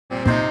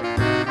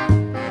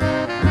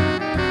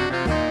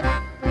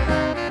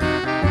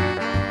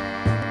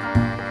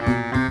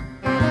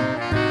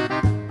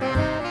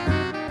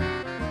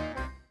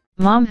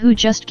Mom who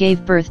just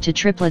gave birth to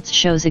triplets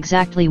shows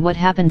exactly what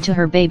happened to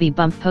her baby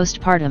bump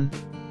postpartum.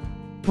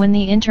 When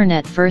the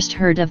internet first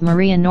heard of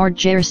Maria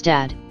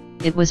Nordgjerstad,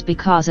 it was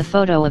because a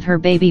photo of her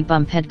baby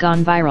bump had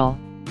gone viral.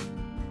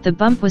 The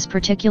bump was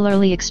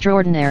particularly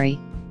extraordinary,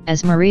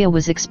 as Maria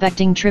was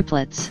expecting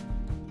triplets.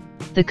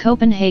 The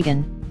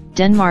Copenhagen,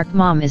 Denmark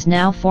mom is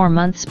now 4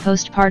 months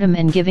postpartum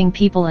and giving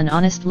people an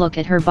honest look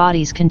at her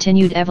body's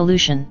continued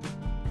evolution.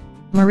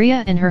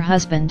 Maria and her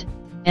husband,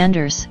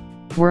 Anders,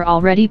 were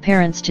already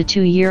parents to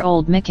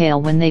 2-year-old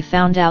Mikael when they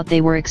found out they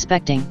were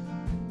expecting.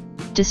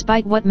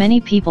 Despite what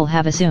many people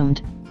have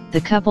assumed, the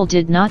couple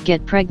did not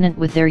get pregnant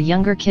with their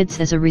younger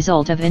kids as a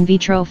result of in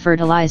vitro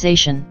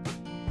fertilization.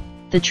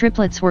 The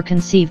triplets were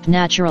conceived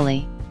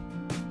naturally.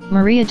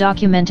 Maria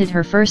documented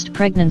her first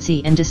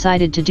pregnancy and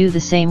decided to do the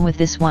same with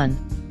this one.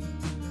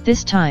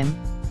 This time,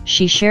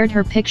 she shared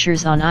her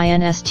pictures on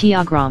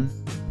Instagram.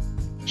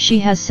 She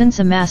has since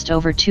amassed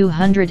over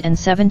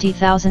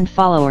 270,000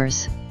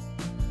 followers.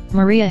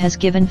 Maria has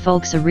given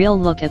folks a real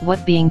look at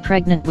what being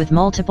pregnant with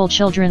multiple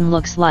children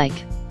looks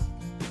like.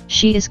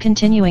 She is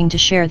continuing to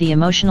share the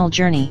emotional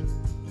journey.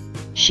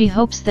 She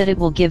hopes that it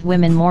will give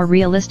women more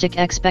realistic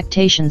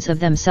expectations of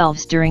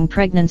themselves during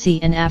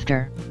pregnancy and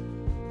after.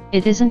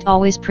 It isn't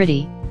always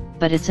pretty,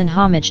 but it's an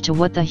homage to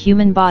what the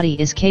human body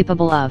is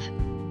capable of.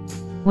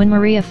 When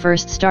Maria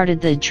first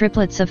started the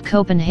Triplets of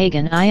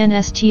Copenhagen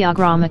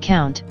Instagram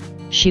account,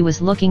 she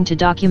was looking to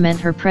document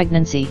her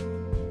pregnancy.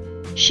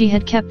 She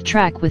had kept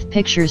track with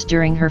pictures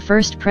during her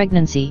first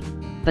pregnancy,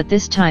 but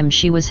this time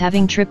she was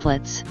having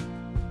triplets.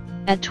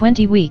 At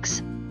 20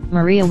 weeks,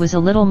 Maria was a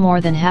little more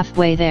than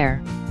halfway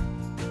there.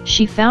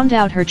 She found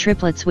out her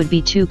triplets would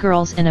be 2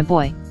 girls and a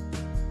boy.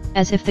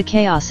 As if the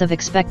chaos of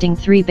expecting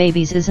 3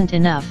 babies isn't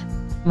enough,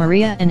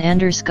 Maria and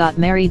Anders got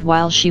married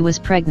while she was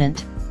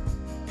pregnant.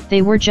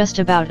 They were just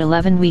about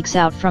 11 weeks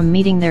out from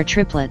meeting their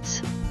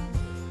triplets.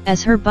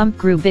 As her bump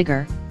grew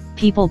bigger,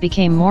 people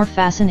became more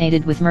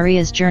fascinated with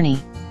Maria's journey.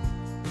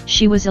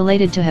 She was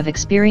elated to have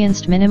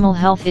experienced minimal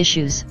health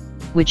issues,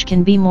 which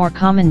can be more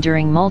common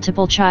during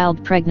multiple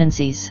child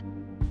pregnancies.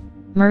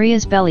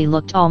 Maria's belly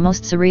looked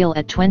almost surreal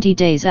at 20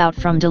 days out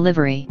from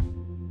delivery.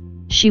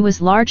 She was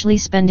largely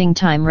spending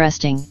time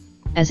resting,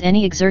 as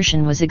any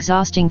exertion was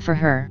exhausting for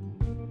her.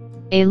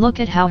 A look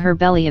at how her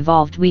belly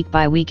evolved week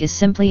by week is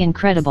simply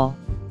incredible.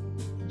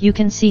 You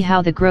can see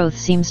how the growth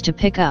seems to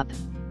pick up,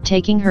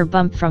 taking her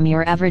bump from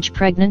your average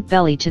pregnant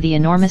belly to the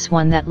enormous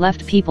one that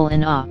left people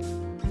in awe.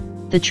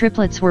 The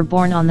triplets were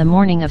born on the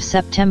morning of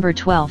September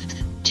 12,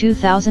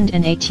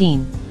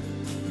 2018.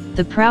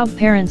 The proud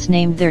parents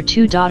named their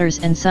 2 daughters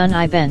and son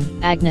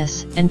Iben,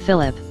 Agnes, and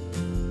Philip.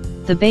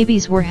 The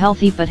babies were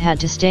healthy but had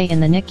to stay in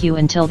the NICU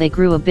until they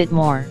grew a bit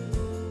more.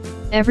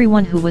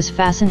 Everyone who was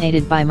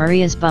fascinated by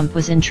Maria's bump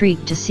was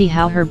intrigued to see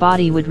how her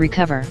body would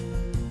recover.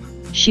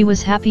 She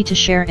was happy to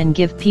share and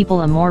give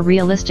people a more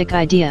realistic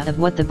idea of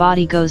what the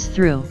body goes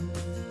through.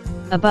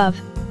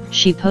 Above,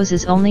 she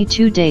poses only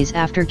 2 days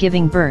after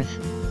giving birth.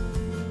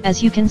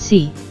 As you can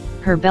see,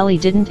 her belly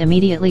didn't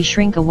immediately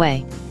shrink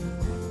away.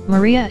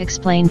 Maria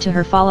explained to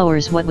her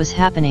followers what was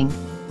happening.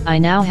 "I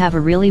now have a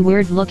really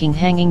weird-looking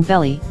hanging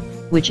belly,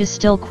 which is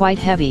still quite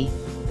heavy.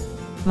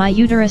 My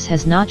uterus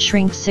has not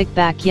shrinked sick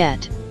back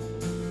yet.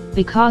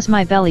 Because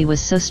my belly was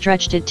so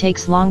stretched it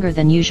takes longer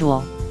than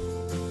usual.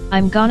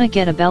 I'm gonna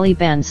get a belly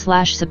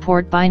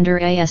band/support binder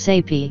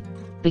ASAP,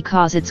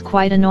 because it's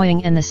quite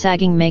annoying and the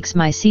sagging makes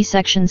my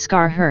C-section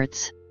scar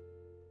hurts."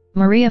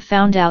 Maria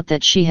found out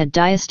that she had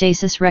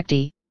diastasis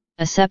recti,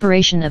 a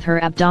separation of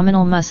her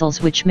abdominal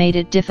muscles which made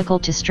it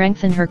difficult to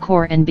strengthen her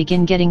core and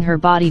begin getting her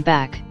body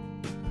back.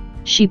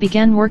 She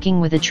began working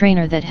with a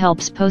trainer that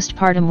helps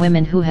postpartum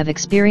women who have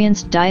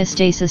experienced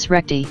diastasis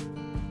recti.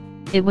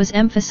 It was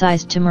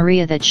emphasized to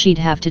Maria that she'd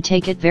have to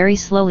take it very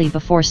slowly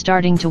before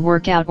starting to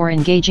work out or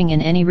engaging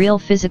in any real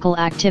physical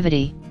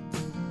activity.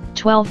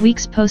 12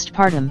 weeks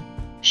postpartum,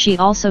 she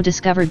also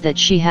discovered that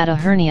she had a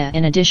hernia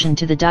in addition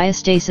to the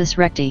diastasis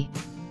recti.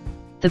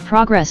 The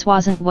progress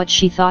wasn't what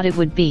she thought it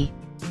would be.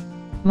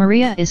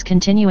 Maria is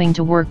continuing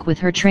to work with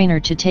her trainer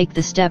to take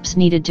the steps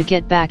needed to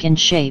get back in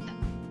shape.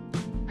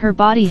 Her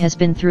body has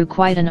been through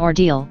quite an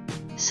ordeal,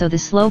 so the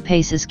slow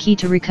pace is key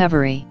to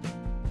recovery.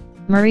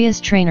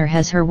 Maria's trainer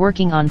has her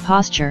working on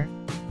posture,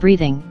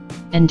 breathing,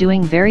 and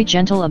doing very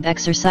gentle ab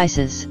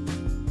exercises.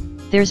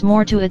 There's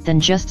more to it than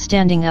just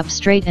standing up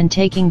straight and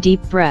taking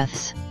deep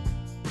breaths.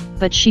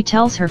 But she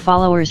tells her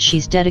followers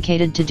she's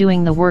dedicated to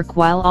doing the work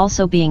while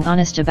also being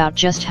honest about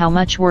just how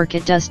much work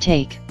it does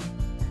take.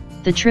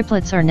 The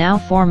triplets are now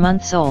 4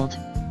 months old.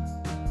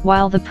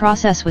 While the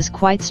process was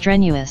quite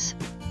strenuous,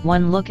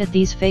 one look at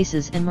these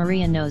faces and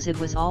Maria knows it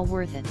was all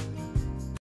worth it.